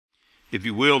If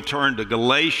you will, turn to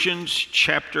Galatians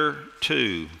chapter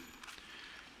 2.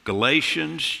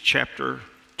 Galatians chapter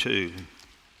 2.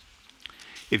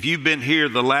 If you've been here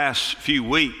the last few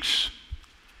weeks,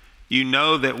 you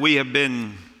know that we have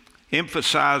been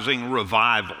emphasizing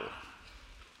revival.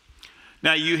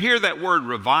 Now, you hear that word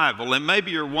revival, and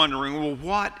maybe you're wondering, well,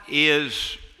 what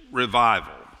is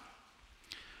revival?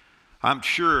 I'm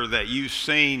sure that you've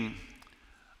seen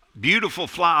beautiful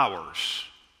flowers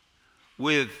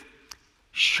with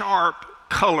sharp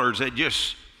colors that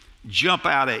just jump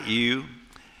out at you.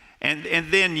 And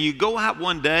then you go out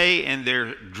one day and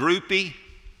they're droopy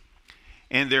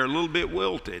and they're a little bit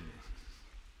wilted.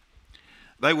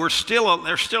 They're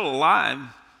still alive,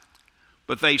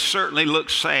 but they certainly look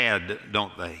sad,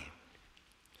 don't they?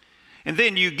 And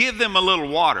then you give them a little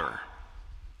water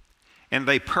and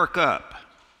they perk up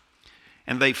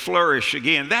and they flourish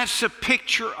again. That's a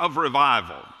picture of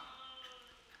revival.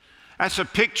 That's a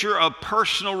picture of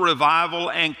personal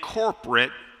revival and corporate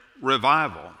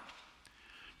revival.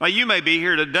 Now, you may be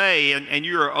here today and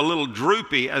you're a little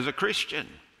droopy as a Christian.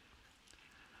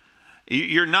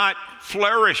 You're not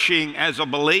flourishing as a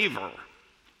believer,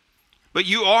 but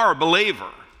you are a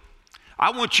believer. I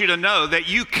want you to know that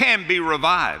you can be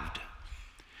revived.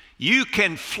 You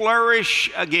can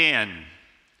flourish again.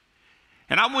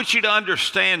 And I want you to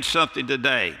understand something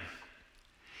today.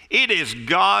 It is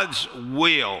God's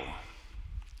will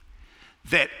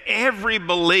that every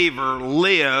believer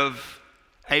live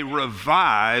a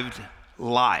revived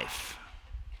life.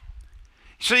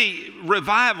 See,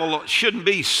 revival shouldn't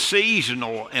be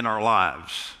seasonal in our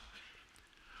lives.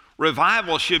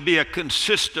 Revival should be a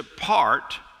consistent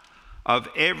part of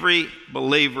every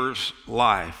believer's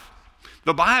life.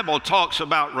 The Bible talks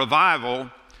about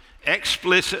revival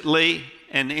explicitly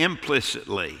and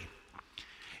implicitly.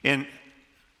 In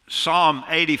Psalm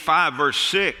 85, verse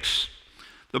 6,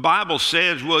 the Bible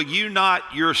says, "Will you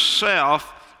not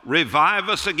yourself revive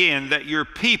us again, that your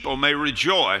people may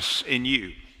rejoice in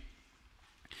you?"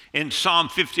 In Psalm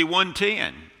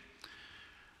 51:10,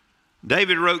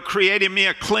 David wrote, "Create in me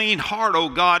a clean heart, O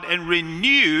God, and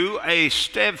renew a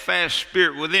steadfast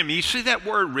spirit within me." You see that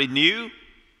word renew?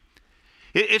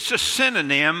 It's a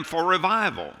synonym for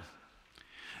revival.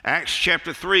 Acts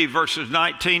chapter 3, verses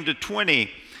 19 to 20.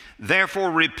 "Therefore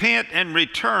repent and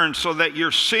return so that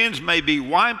your sins may be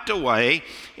wiped away,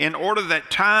 in order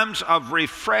that times of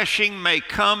refreshing may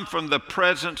come from the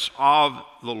presence of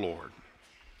the Lord."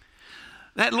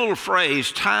 That little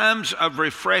phrase, times of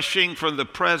refreshing from the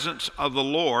presence of the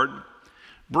Lord,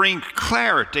 bring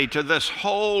clarity to this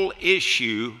whole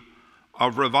issue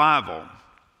of revival.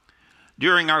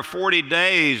 During our 40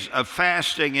 days of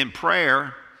fasting and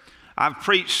prayer, I've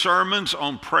preached sermons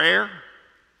on prayer,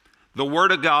 the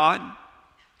Word of God,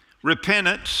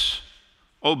 repentance,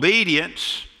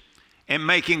 obedience, and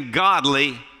making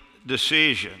godly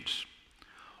decisions.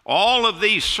 All of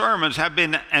these sermons have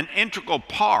been an integral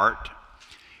part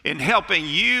in helping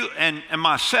you and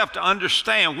myself to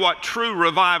understand what true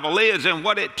revival is and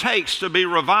what it takes to be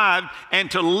revived and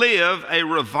to live a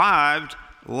revived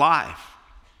life.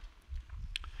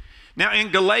 Now, in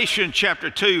Galatians chapter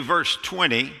 2, verse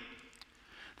 20,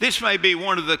 this may be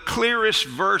one of the clearest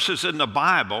verses in the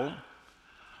Bible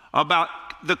about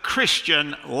the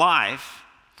Christian life,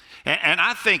 and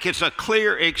I think it's a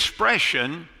clear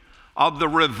expression of the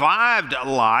revived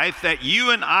life that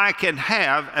you and I can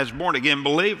have as born-again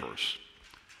believers.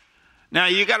 Now,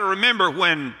 you got to remember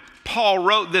when Paul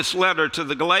wrote this letter to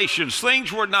the Galatians,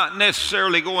 things were not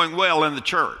necessarily going well in the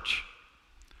church.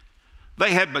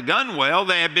 They had begun well.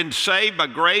 They had been saved by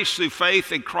grace through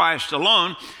faith in Christ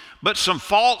alone. But some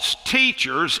false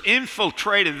teachers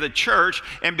infiltrated the church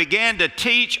and began to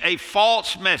teach a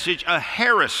false message, a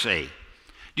heresy.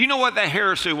 Do you know what that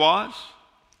heresy was?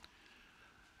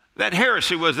 That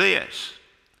heresy was this: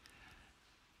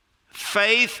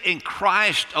 faith in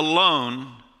Christ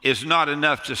alone is not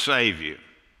enough to save you.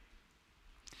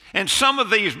 And some of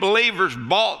these believers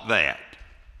bought that.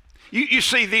 You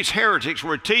see, these heretics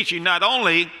were teaching not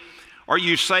only are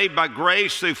you saved by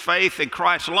grace through faith in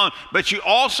Christ alone, but you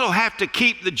also have to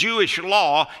keep the Jewish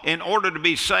law in order to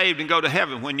be saved and go to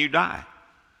heaven when you die.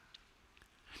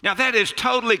 Now, that is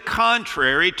totally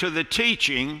contrary to the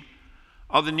teaching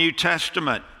of the New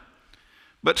Testament.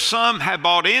 But some have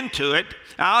bought into it.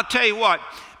 Now, I'll tell you what,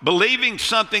 believing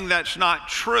something that's not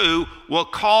true will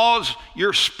cause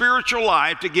your spiritual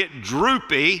life to get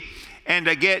droopy and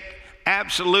to get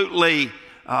absolutely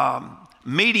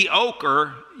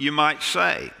mediocre, you might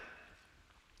say.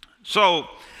 So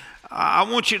I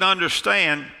want you to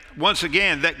understand once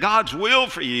again that God's will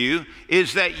for you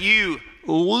is that you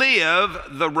live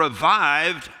the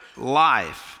revived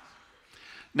life.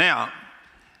 Now,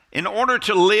 in order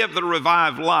to live the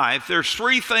revived life, there's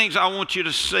three things I want you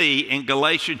to see in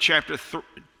Galatians chapter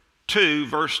 2,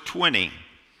 verse 20.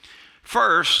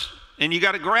 First, and you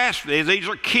got to grasp these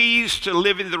are keys to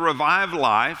living the revived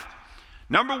life.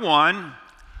 Number one,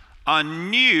 a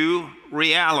new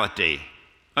reality.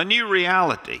 A new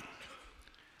reality.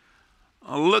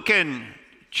 Look in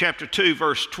chapter 2,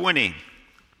 verse 20.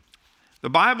 The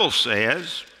Bible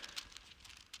says,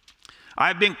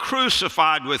 I've been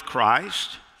crucified with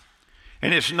Christ,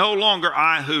 and it's no longer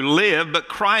I who live, but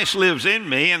Christ lives in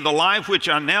me, and the life which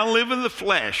I now live in the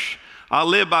flesh, I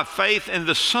live by faith in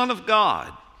the Son of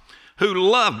God, who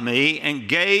loved me and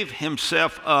gave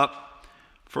himself up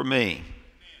for me.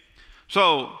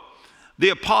 So, the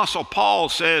Apostle Paul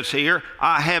says here,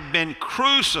 I have been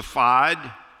crucified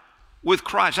with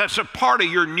Christ. That's a part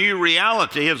of your new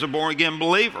reality as a born-again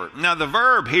believer. Now, the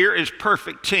verb here is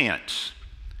perfect tense.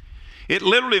 It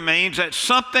literally means that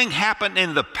something happened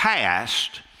in the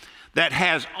past that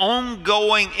has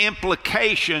ongoing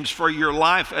implications for your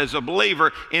life as a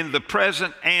believer in the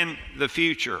present and the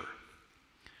future.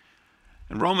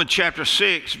 In Romans chapter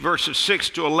 6, verses 6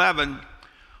 to 11,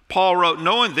 Paul wrote,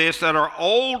 knowing this, that our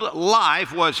old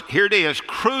life was, here it is,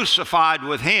 crucified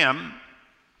with him.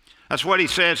 That's what he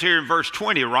says here in verse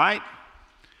 20, right?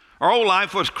 Our old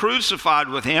life was crucified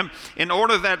with him in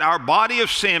order that our body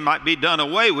of sin might be done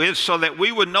away with, so that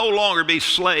we would no longer be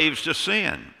slaves to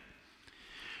sin.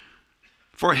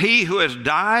 For he who has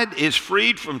died is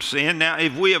freed from sin. Now,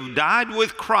 if we have died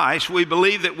with Christ, we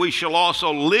believe that we shall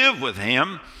also live with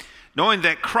him, knowing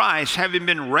that Christ, having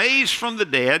been raised from the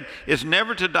dead, is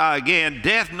never to die again.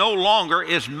 Death no longer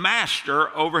is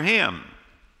master over him.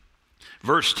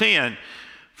 Verse 10,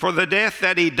 for the death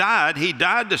that he died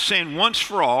to sin once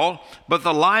for all, but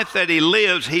the life that he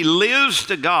lives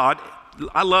to God.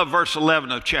 I love verse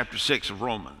 11 of chapter 6 of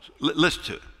Romans. Listen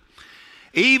to it.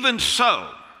 Even so,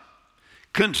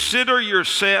 consider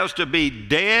yourselves to be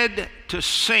dead to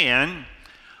sin,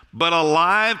 but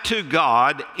alive to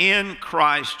God in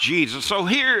Christ Jesus. So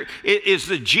here is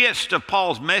the gist of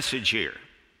Paul's message here.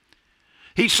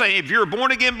 He's saying if you're a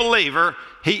born-again believer,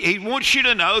 he wants you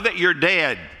to know that you're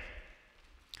dead.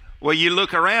 Well, you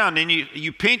look around and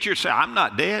you pinch yourself. I'm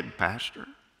not dead, Pastor.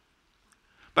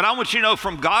 But I want you to know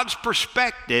from God's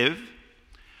perspective,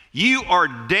 you are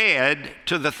dead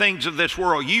to the things of this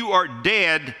world. You are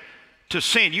dead to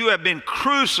sin. You have been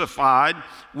crucified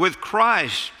with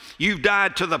Christ. You've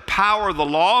died to the power of the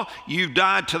law. You've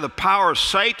died to the power of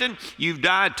Satan. You've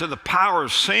died to the power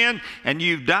of sin. And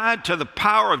you've died to the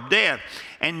power of death.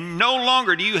 And no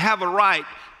longer do you have a right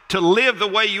to live the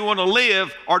way you want to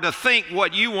live or to think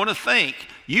what you want to think.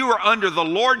 You are under the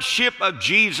lordship of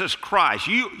Jesus Christ.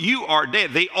 You are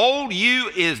dead. The old you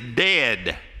is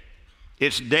dead.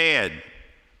 It's dead.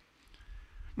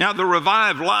 Now, the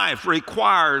revived life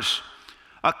requires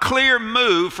a clear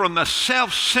move from the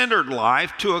self-centered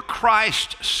life to a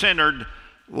Christ-centered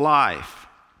life.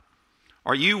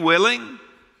 Are you willing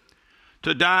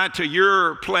to die to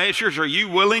your pleasures? Are you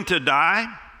willing to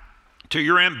die to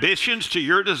your ambitions, to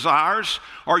your desires?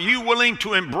 Are you willing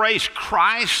to embrace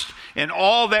Christ and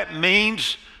all that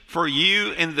means for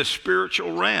you in the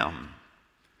spiritual realm?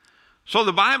 So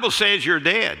the Bible says you're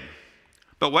dead.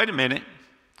 But wait a minute.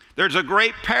 There's a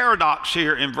great paradox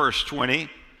here in verse 20.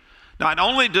 Not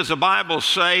only does the Bible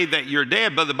say that you're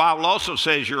dead, but the Bible also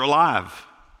says you're alive.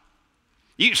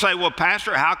 You say, well,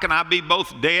 Pastor, how can I be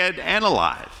both dead and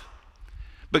alive?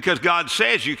 Because God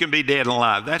says you can be dead and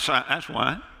alive. That's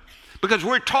why. Because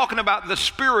we're talking about the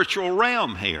spiritual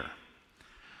realm here.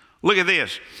 Look at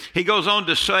this. He goes on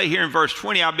to say here in verse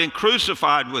 20, I've been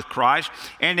crucified with Christ,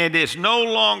 and it is no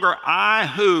longer I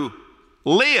who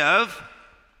live,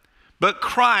 but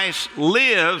Christ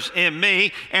lives in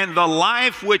me, and the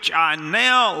life which I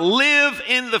now live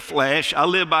in the flesh, I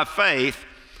live by faith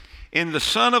in the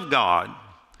Son of God,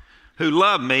 who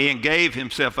loved me and gave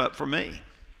himself up for me.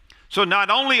 So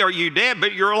not only are you dead,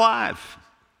 but you're alive.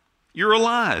 You're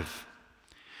alive.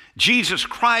 Jesus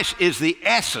Christ is the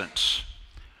essence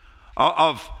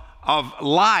of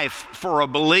life for a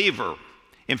believer.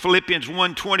 In Philippians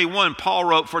 1:21, Paul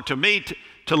wrote, for to me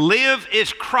to live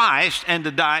is Christ and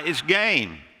to die is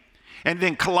gain. And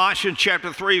then Colossians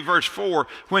chapter 3, verse 4,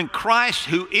 when Christ,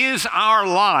 who is our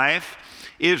life,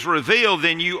 is revealed,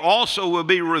 then you also will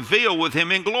be revealed with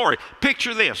him in glory.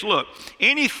 Picture this. Look,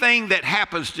 anything that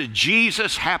happens to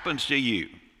Jesus happens to you.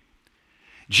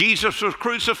 Jesus was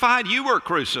crucified, you were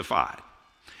crucified.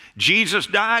 Jesus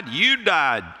died, you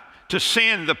died to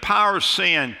sin, the power of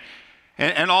sin,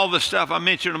 and all the stuff I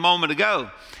mentioned a moment ago.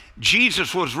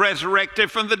 Jesus was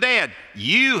resurrected from the dead.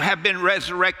 You have been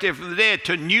resurrected from the dead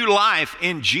to new life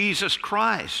in Jesus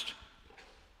Christ.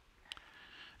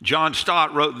 John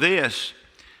Stott wrote this.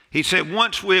 He said,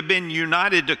 once we have been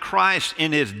united to Christ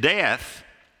in his death,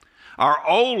 our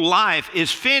old life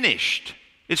is finished.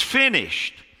 It's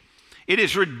finished. It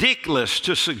is ridiculous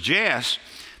to suggest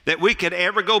that we could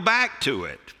ever go back to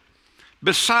it.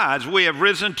 Besides, we have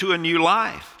risen to a new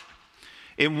life.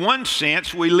 In one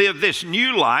sense, we live this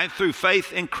new life through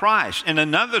faith in Christ. In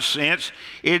another sense,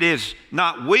 it is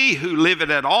not we who live it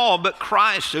at all, but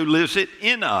Christ who lives it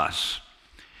in us.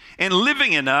 And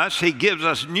living in us, he gives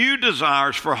us new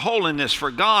desires for holiness,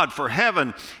 for God, for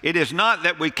heaven. It is not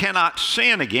that we cannot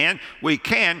sin again. We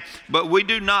can, but we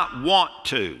do not want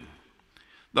to.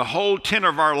 The whole tenor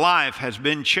of our life has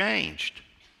been changed.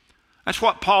 That's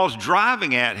what Paul's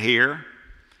driving at here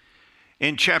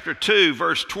in chapter 2,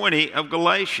 verse 20 of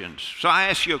Galatians. So I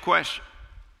ask you a question.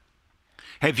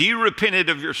 Have you repented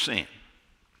of your sin?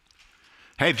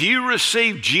 Have you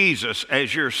received Jesus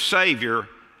as your Savior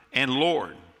and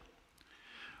Lord?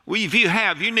 Well, if you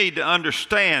have, you need to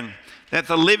understand that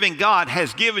the living God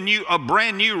has given you a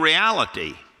brand new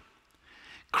reality.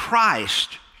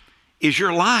 Christ is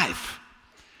your life.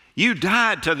 You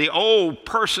died to the old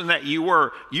person that you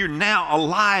were. You're now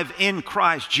alive in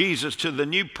Christ Jesus to the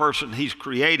new person he's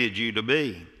created you to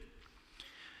be.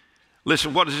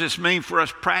 Listen, what does this mean for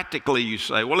us practically, you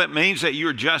say? Well, it means that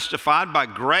you're justified by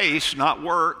grace, not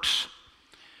works.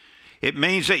 It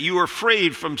means that you are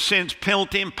freed from sin's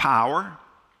penalty and power.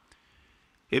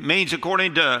 It means,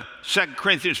 according to 2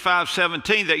 Corinthians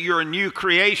 5:17, that you're a new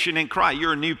creation in Christ.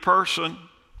 You're a new person.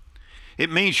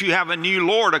 It means you have a new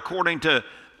Lord, according to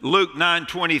Luke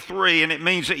 9:23, and it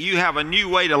means that you have a new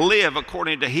way to live,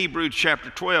 according to Hebrews chapter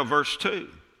 12, verse 2.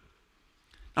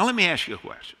 Now let me ask you a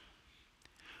question.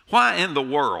 Why in the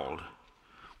world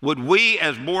would we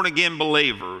as born-again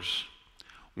believers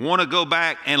want to go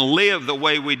back and live the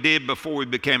way we did before we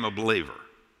became a believer?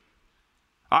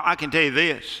 I can tell you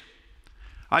this.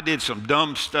 I did some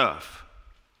dumb stuff.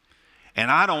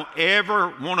 And I don't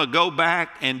ever want to go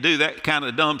back and do that kind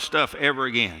of dumb stuff ever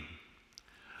again.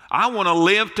 I want to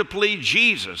live to please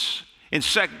Jesus. In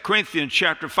 2 Corinthians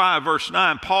chapter 5, verse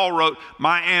 9, Paul wrote,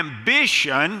 my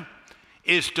ambition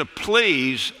is to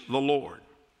please the Lord.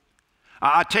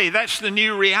 I tell you, that's the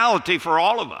new reality for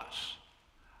all of us.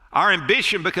 Our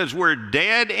ambition, because we're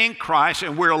dead in Christ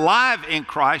and we're alive in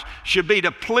Christ, should be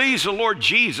to please the Lord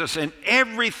Jesus in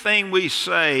everything we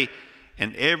say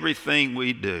and everything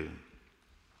we do.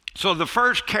 So the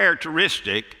first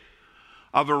characteristic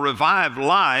of a revived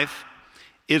life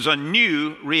is a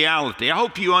new reality. I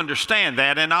hope you understand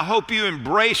that, and I hope you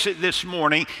embrace it this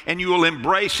morning, and you will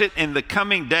embrace it in the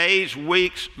coming days,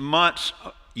 weeks, months,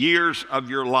 years of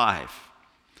your life.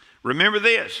 Remember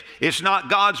this, it's not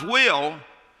God's will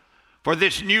for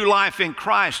this new life in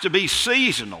Christ to be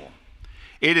seasonal.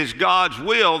 It is God's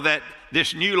will that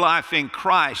this new life in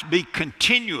Christ be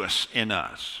continuous in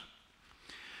us.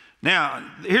 Now,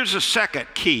 here's a second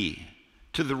key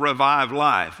to the revived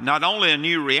life. Not only a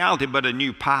new reality, but a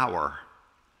new power.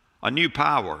 A new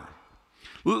power.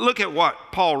 Look at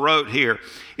what Paul wrote here.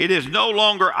 It is no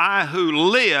longer I who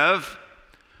live,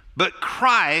 but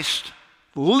Christ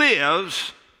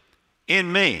lives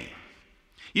in me.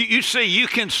 You see, you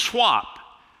can swap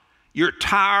your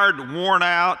tired, worn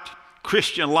out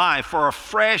Christian life for a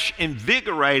fresh,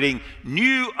 invigorating,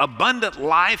 new, abundant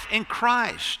life in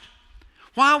Christ.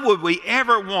 Why would we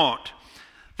ever want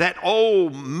that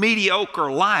old,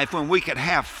 mediocre life when we could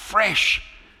have fresh,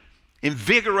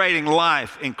 invigorating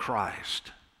life in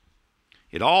Christ?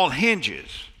 It all hinges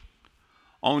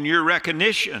on your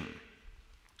recognition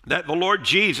that the Lord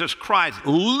Jesus Christ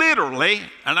literally,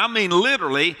 and I mean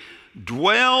literally,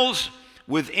 dwells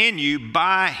within you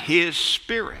by his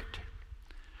Spirit.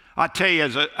 I tell you,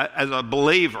 as a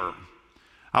believer,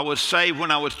 I was saved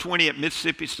when I was 20 at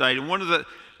Mississippi State, and one of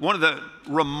the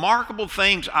remarkable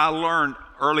things I learned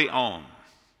early on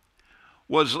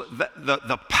was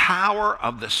the power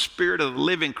of the Spirit of the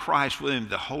living Christ within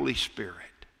the Holy Spirit.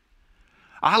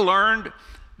 I learned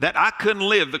that I couldn't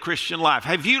live the Christian life.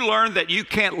 Have you learned that you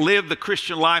can't live the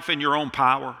Christian life in your own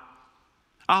power?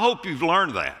 I hope you've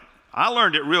learned that. I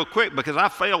learned it real quick because I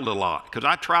failed a lot, because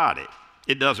I tried it.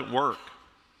 It doesn't work.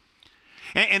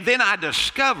 And then I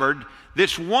discovered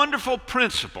this wonderful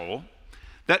principle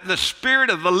that the Spirit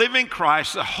of the living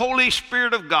Christ, the Holy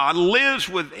Spirit of God, lives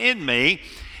within me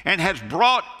and has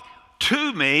brought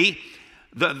to me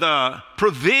the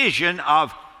provision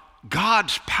of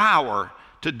God's power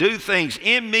to do things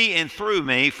in me and through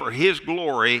me for his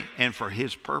glory and for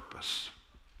his purpose.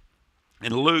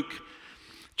 In Luke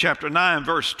chapter 9,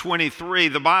 verse 23,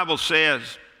 the Bible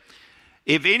says,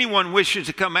 if anyone wishes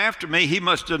to come after me, he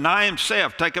must deny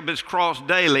himself, take up his cross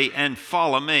daily, and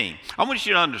follow me. I want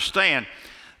you to understand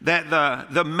that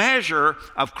the measure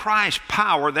of Christ's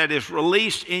power that is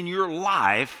released in your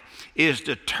life is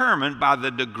determined by the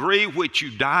degree which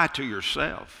you die to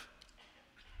yourself.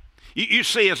 You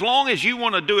see, as long as you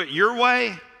want to do it your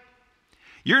way,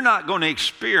 you're not going to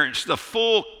experience the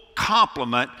full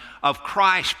complement of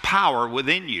Christ's power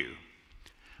within you.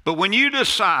 But when you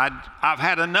decide, I've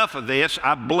had enough of this,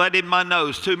 I've bloodied my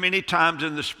nose too many times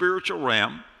in the spiritual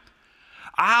realm,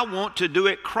 I want to do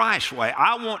it Christ's way.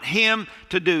 I want Him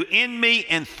to do in me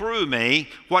and through me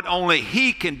what only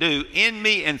He can do in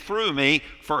me and through me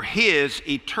for His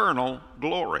eternal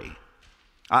glory.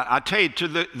 I tell you, to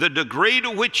the degree to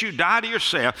which you die to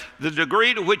yourself, the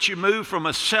degree to which you move from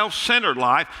a self-centered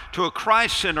life to a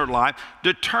Christ-centered life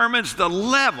determines the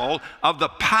level of the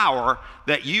power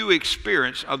that you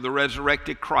experience of the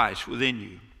resurrected Christ within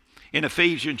you. In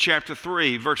Ephesians chapter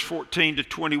 3, verse 14 to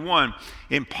 21,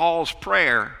 in Paul's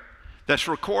prayer that's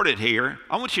recorded here,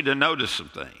 I want you to notice some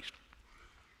things.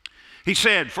 He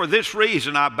said, for this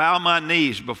reason I bow my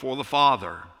knees before the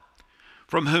Father,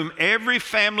 from whom every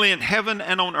family in heaven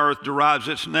and on earth derives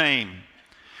its name,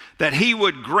 that He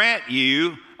would grant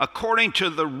you, according to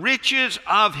the riches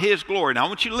of His glory. Now I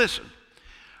want you to listen.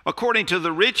 According to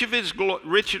the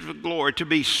riches of glory, to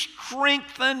be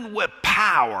strengthened with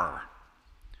power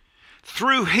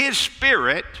through His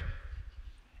Spirit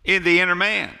in the inner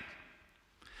man,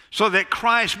 so that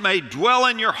Christ may dwell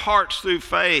in your hearts through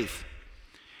faith,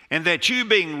 and that you,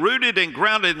 being rooted and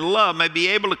grounded in love, may be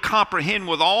able to comprehend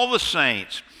with all the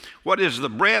saints what is the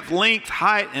breadth, length,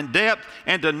 height, and depth,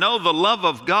 and to know the love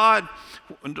of God,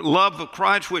 love of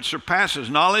Christ, which surpasses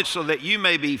knowledge, so that you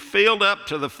may be filled up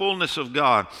to the fullness of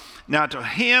God. Now to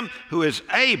Him who is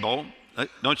able,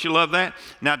 don't you love that?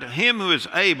 Now to Him who is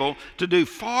able to do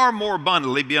far more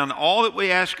abundantly beyond all that we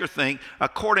ask or think,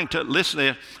 according to, listen to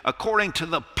this, according to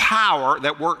the power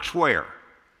that works where?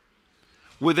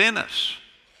 Within us.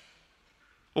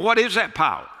 Well, what is that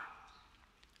power?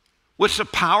 Well, it's the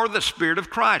power of the Spirit of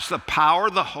Christ, the power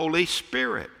of the Holy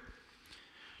Spirit.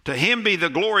 To Him be the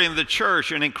glory in the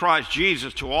church and in Christ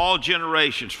Jesus to all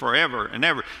generations forever and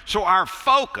ever. So our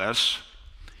focus,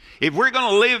 if we're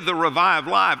going to live the revived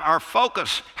life, our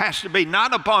focus has to be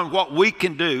not upon what we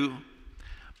can do,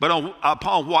 but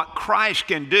upon what Christ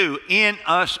can do in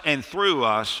us and through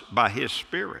us by His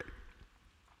Spirit.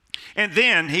 And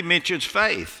then he mentions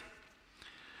faith.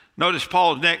 Notice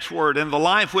Paul's next word, in the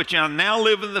life which I now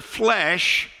live in the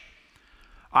flesh,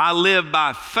 I live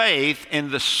by faith in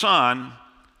the Son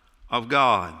of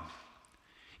God.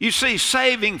 You see,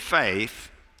 saving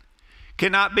faith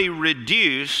cannot be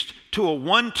reduced to a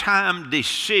one-time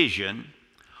decision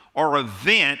or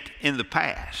event in the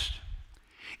past.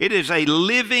 It is a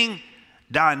living,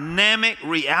 dynamic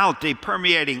reality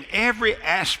permeating every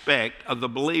aspect of the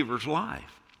believer's life.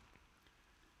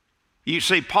 You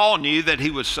see, Paul knew that he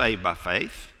was saved by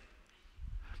faith.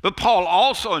 But Paul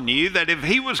also knew that if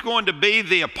he was going to be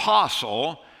the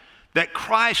apostle that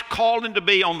Christ called him to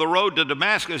be on the road to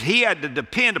Damascus, he had to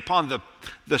depend upon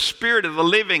the Spirit of the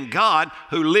living God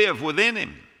who lived within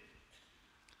him.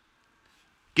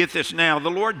 Get this now,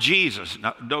 the Lord Jesus,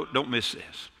 now, don't miss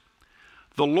this.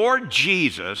 The Lord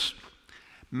Jesus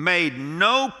made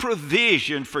no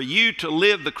provision for you to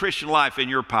live the Christian life in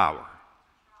your power.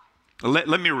 Let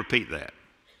me repeat that.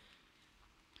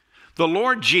 The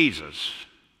Lord Jesus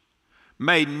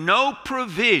made no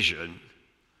provision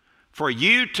for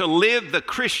you to live the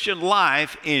Christian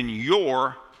life in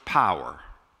your power.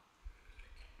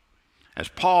 As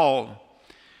Paul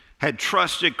had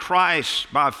trusted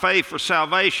Christ by faith for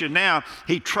salvation, now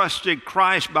he trusted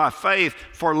Christ by faith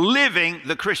for living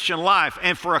the Christian life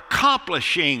and for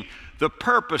accomplishing the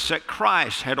purpose that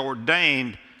Christ had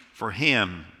ordained for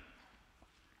him.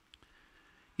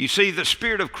 You see, the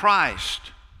Spirit of Christ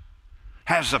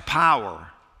has the power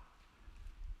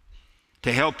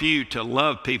to help you to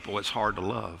love people it's hard to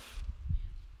love.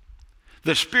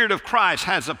 The Spirit of Christ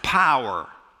has the power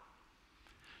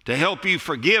to help you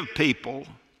forgive people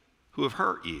who have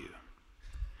hurt you.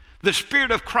 The Spirit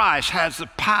of Christ has the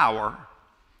power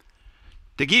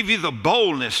to give you the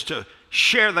boldness to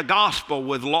share the gospel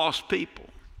with lost people.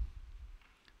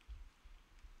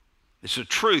 It's a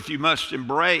truth you must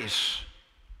embrace.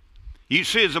 You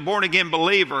see, as a born-again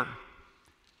believer,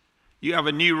 you have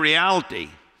a new reality.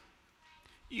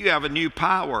 You have a new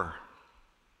power.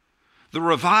 The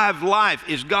revived life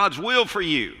is God's will for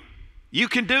you. You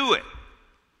can do it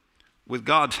with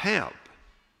God's help.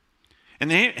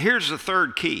 And then here's the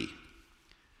third key.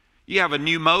 You have a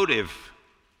new motive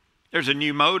There's a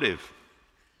new motive.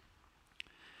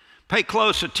 Pay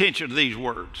close attention to these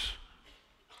words.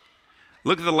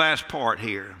 Look at the last part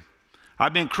here.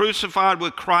 I've been crucified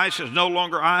with Christ. It's no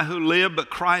longer I who live,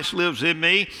 but Christ lives in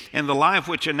me. And the life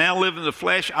which I now live in the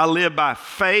flesh, I live by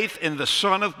faith in the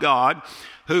Son of God,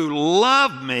 who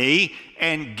loved me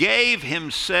and gave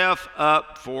himself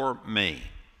up for me.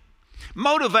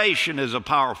 Motivation is a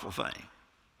powerful thing.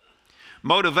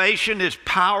 Motivation is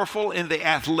powerful in the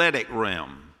athletic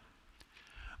realm.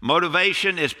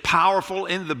 Motivation is powerful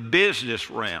in the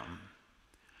business realm.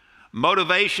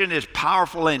 Motivation is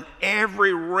powerful in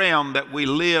every realm that we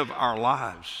live our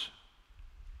lives.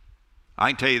 I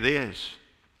can tell you this,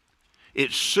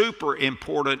 it's super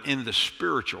important in the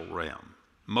spiritual realm,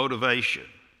 motivation.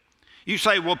 You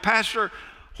say, well, Pastor,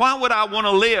 why would I want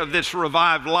to live this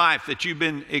revived life that you've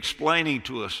been explaining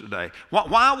to us today?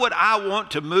 Why would I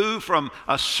want to move from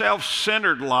a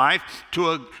self-centered life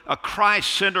to a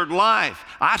Christ-centered life?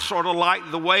 I sort of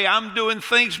like the way I'm doing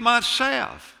things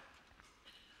myself.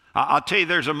 I'll tell you,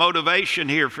 there's a motivation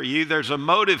here for you. There's a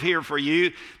motive here for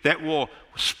you that will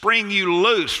spring you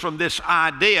loose from this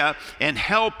idea and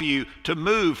help you to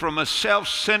move from a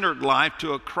self-centered life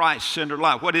to a Christ-centered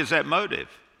life. What is that motive?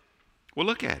 Well,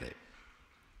 look at it.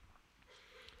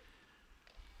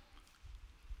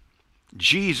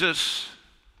 Jesus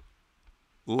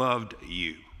loved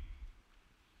you.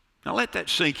 Now let that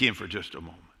sink in for just a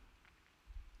moment.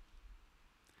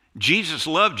 Jesus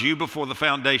loved you before the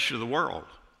foundation of the world.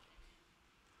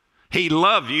 He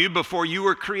loved you before you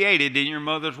were created in your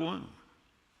mother's womb.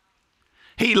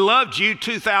 He loved you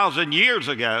 2,000 years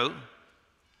ago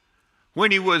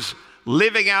when he was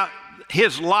living out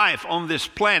his life on this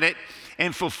planet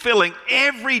and fulfilling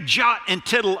every jot and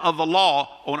tittle of the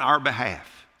law on our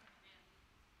behalf.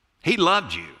 He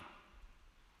loved you.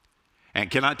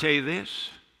 And can I tell you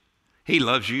this? He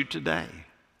loves you today.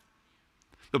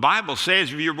 The Bible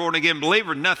says if you're a born-again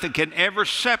believer, nothing can ever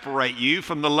separate you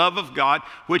from the love of God,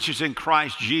 which is in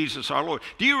Christ Jesus our Lord.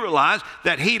 Do you realize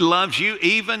that he loves you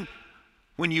even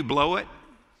when you blow it?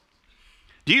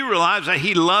 Do you realize that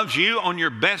he loves you on your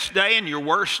best day and your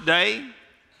worst day?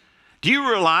 Do you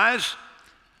realize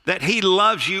that he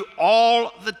loves you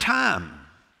all the time?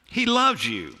 He loves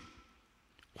you.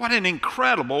 What an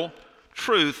incredible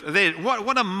truth.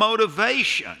 What a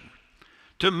motivation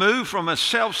to move from a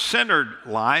self-centered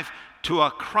life to a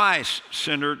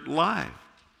Christ-centered life.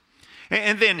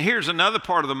 And then here's another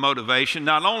part of the motivation.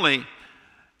 Not only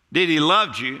did he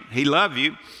love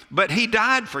you, but he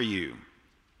died for you.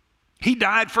 He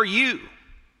died for you.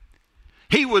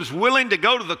 He was willing to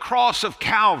go to the cross of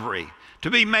Calvary, to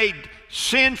be made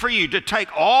sin for you, to take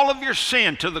all of your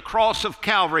sin to the cross of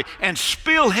Calvary and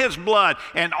spill his blood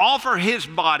and offer his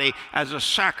body as a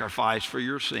sacrifice for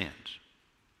your sins.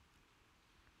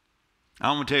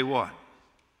 I'm going to tell you what,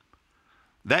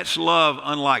 that's love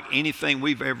unlike anything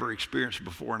we've ever experienced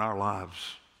before in our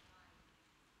lives.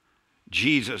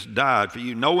 Jesus died for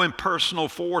you. No impersonal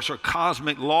force or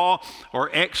cosmic law or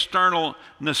external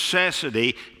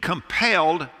necessity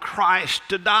compelled Christ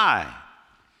to die.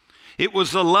 It was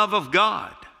the love of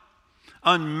God,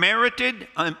 unmerited,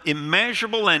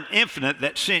 immeasurable, and infinite,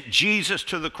 that sent Jesus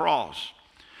to the cross.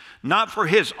 Not for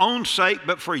his own sake,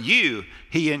 but for you,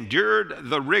 he endured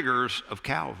the rigors of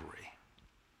Calvary.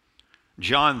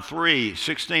 John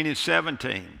 3:16 and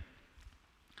 17.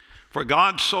 For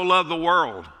God so loved the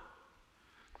world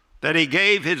that he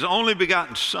gave his only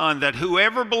begotten Son, that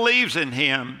whoever believes in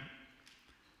him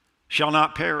shall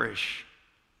not perish,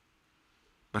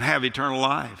 but have eternal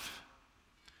life.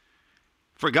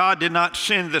 For God did not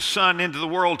send the Son into the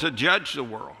world to judge the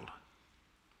world,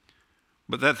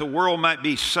 but that the world might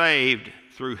be saved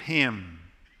through him.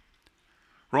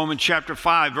 Romans chapter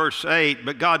 5, verse 8,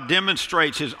 but God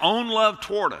demonstrates his own love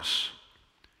toward us,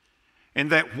 in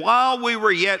that while we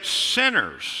were yet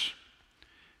sinners,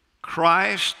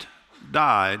 Christ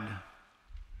died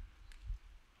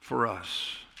for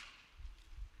us.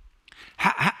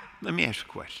 Let me ask you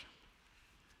a question.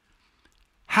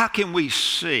 How can we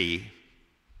see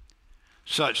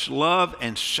such love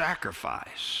and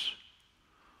sacrifice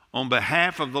on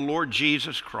behalf of the Lord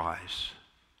Jesus Christ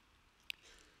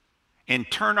and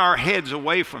turn our heads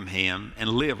away from him and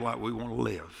live like we want to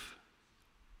live?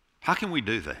 How can we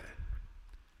do that?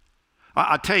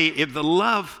 I tell you, if the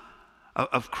love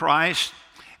of Christ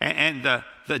and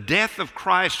the death of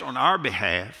Christ on our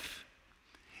behalf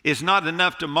is not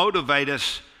enough to motivate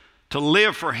us to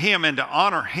live for him and to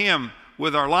honor him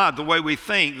with our life, the way we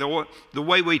think, the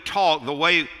way we talk,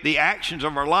 the actions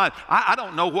of our life, I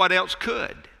don't know what else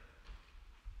could.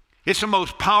 It's the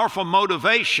most powerful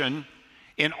motivation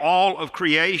in all of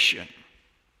creation.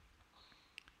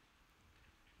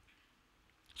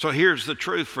 So here's the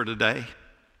truth for today.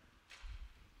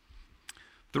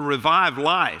 The revived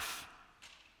life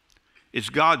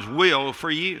is God's will for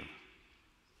you.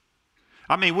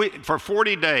 I mean, for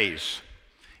 40 days,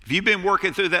 if you've been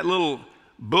working through that little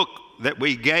book that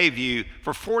we gave you,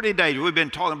 for 40 days we've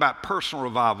been talking about personal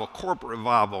revival, corporate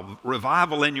revival,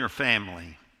 revival in your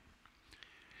family.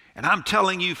 And I'm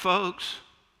telling you folks,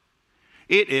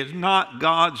 it is not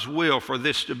God's will for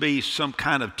this to be some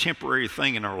kind of temporary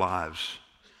thing in our lives.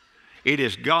 It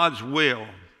is God's will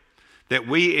that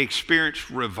we experience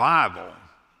revival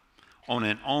on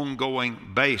an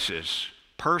ongoing basis,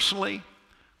 personally,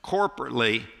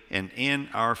 corporately, and in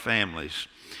our families.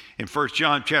 In 1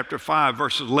 John chapter 5,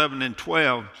 verses 11 and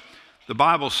 12, the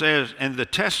Bible says, and the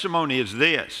testimony is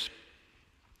this,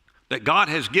 that God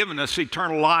has given us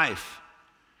eternal life,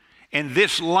 and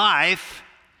this life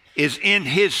is in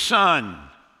His Son.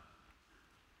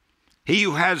 He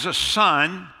who has a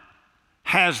Son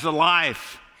has the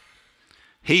life.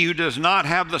 He who does not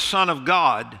have the Son of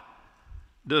God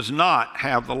does not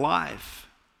have the life.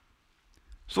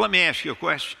 So let me ask you a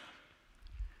question.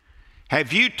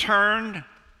 Have you turned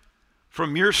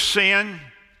from your sin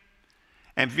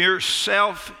and your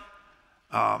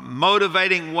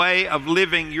self-motivating way of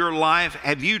living your life?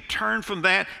 Have you turned from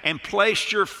that and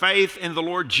placed your faith in the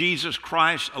Lord Jesus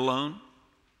Christ alone?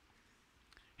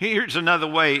 Here's another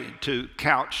way to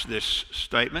couch this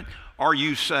statement. Are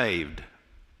you saved?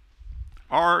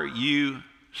 Are you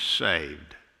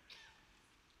saved?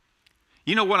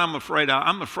 You know what I'm afraid of?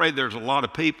 I'm afraid there's a lot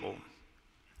of people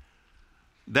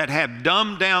that have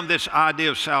dumbed down this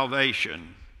idea of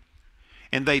salvation,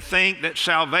 and they think that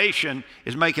salvation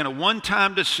is making a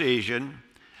one-time decision,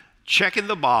 checking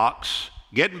the box,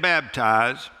 getting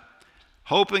baptized,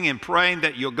 hoping and praying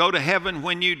that you'll go to heaven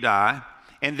when you die,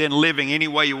 and then living any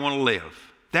way you want to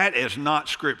live. That is not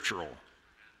scriptural.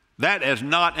 That is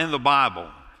not in the Bible.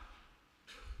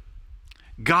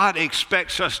 God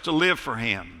expects us to live for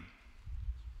Him.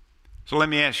 So let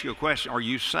me ask you a question. Are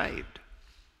you saved?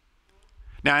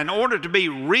 Now, in order to be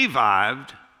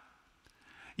revived,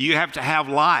 you have to have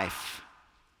life.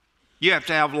 You have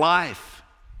to have life.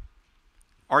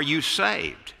 Are you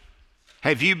saved?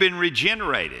 Have you been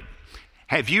regenerated?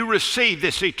 Have you received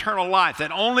this eternal life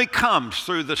that only comes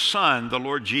through the Son, the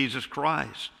Lord Jesus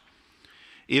Christ?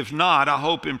 If not, I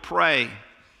hope and pray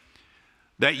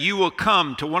that you will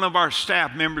come to one of our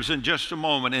staff members in just a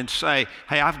moment and say,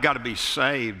 hey, I've got to be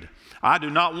saved. I do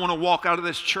not want to walk out of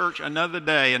this church another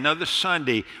day, another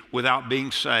Sunday without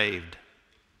being saved.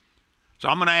 So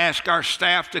I'm going to ask our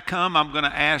staff to come. I'm going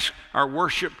to ask our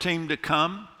worship team to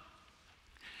come.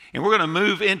 And we're going to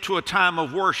move into a time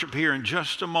of worship here in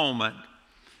just a moment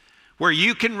where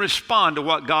you can respond to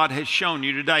what God has shown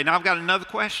you today. Now I've got another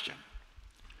question.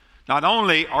 Not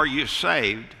only are you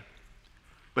saved,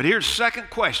 but here's the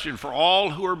second question for all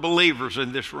who are believers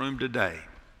in this room today.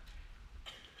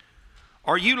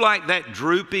 Are you like that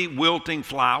droopy, wilting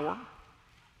flower?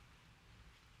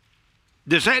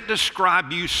 Does that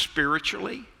describe you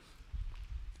spiritually?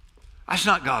 That's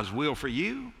not God's will for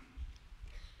you.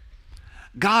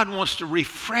 God wants to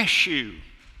refresh you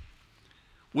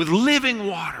with living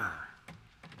water.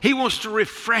 He wants to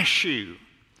refresh you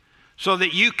so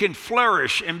that you can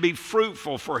flourish and be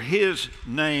fruitful for His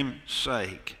name's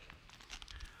sake.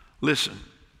 Listen,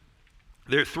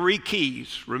 there are 3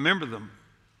 keys. Remember them.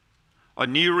 A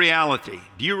new reality.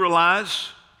 Do you realize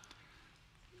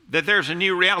that there's a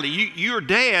new reality? You're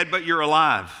dead, but you're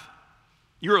alive.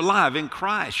 You're alive in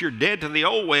Christ. You're dead to the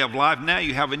old way of life. Now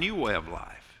you have a new way of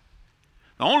life.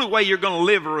 The only way you're going to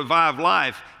live a revived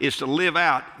life is to live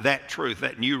out that truth,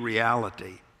 that new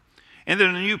reality. And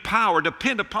then a new power.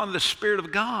 Depend upon the Spirit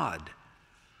of God,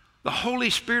 the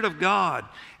Holy Spirit of God,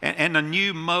 and a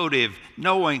new motive,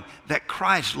 knowing that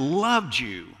Christ loved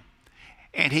you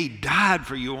and He died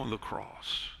for you on the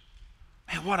cross.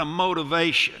 Man, what a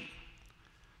motivation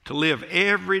to live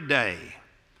every day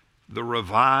the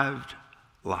revived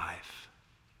life.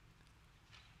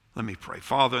 Let me pray.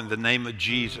 Father, in the name of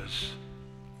Jesus,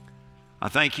 I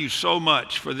thank you so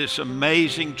much for this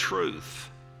amazing truth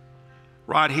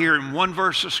right here in one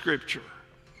verse of Scripture.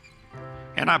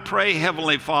 And I pray,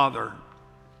 Heavenly Father,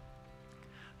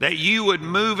 that you would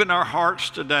move in our hearts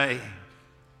today.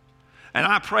 And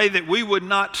I pray that we would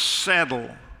not settle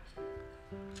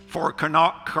for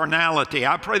carnality.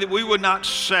 I pray that we would not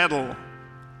settle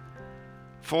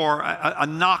for a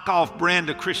knockoff brand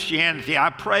of Christianity. I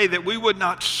pray that we would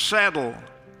not settle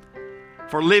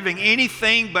for living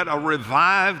anything but a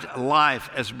revived life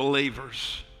as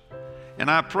believers. And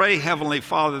I pray, Heavenly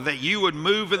Father, that you would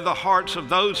move in the hearts of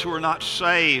those who are not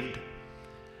saved.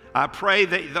 I pray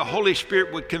that the Holy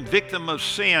Spirit would convict them of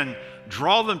sin,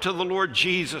 draw them to the Lord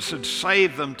Jesus, and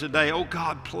save them today. Oh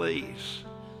God, please.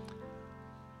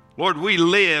 Lord, we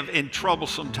live in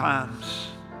troublesome times.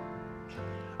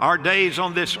 Our days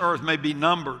on this earth may be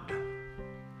numbered,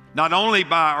 not only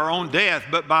by our own death,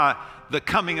 but by the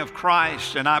coming of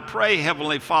Christ. And I pray,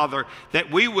 Heavenly Father,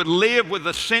 that we would live with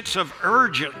a sense of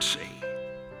urgency.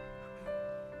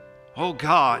 Oh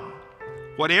God,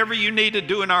 whatever you need to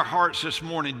do in our hearts this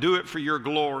morning, do it for your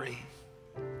glory.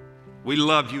 We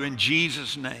love you in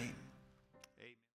Jesus' name.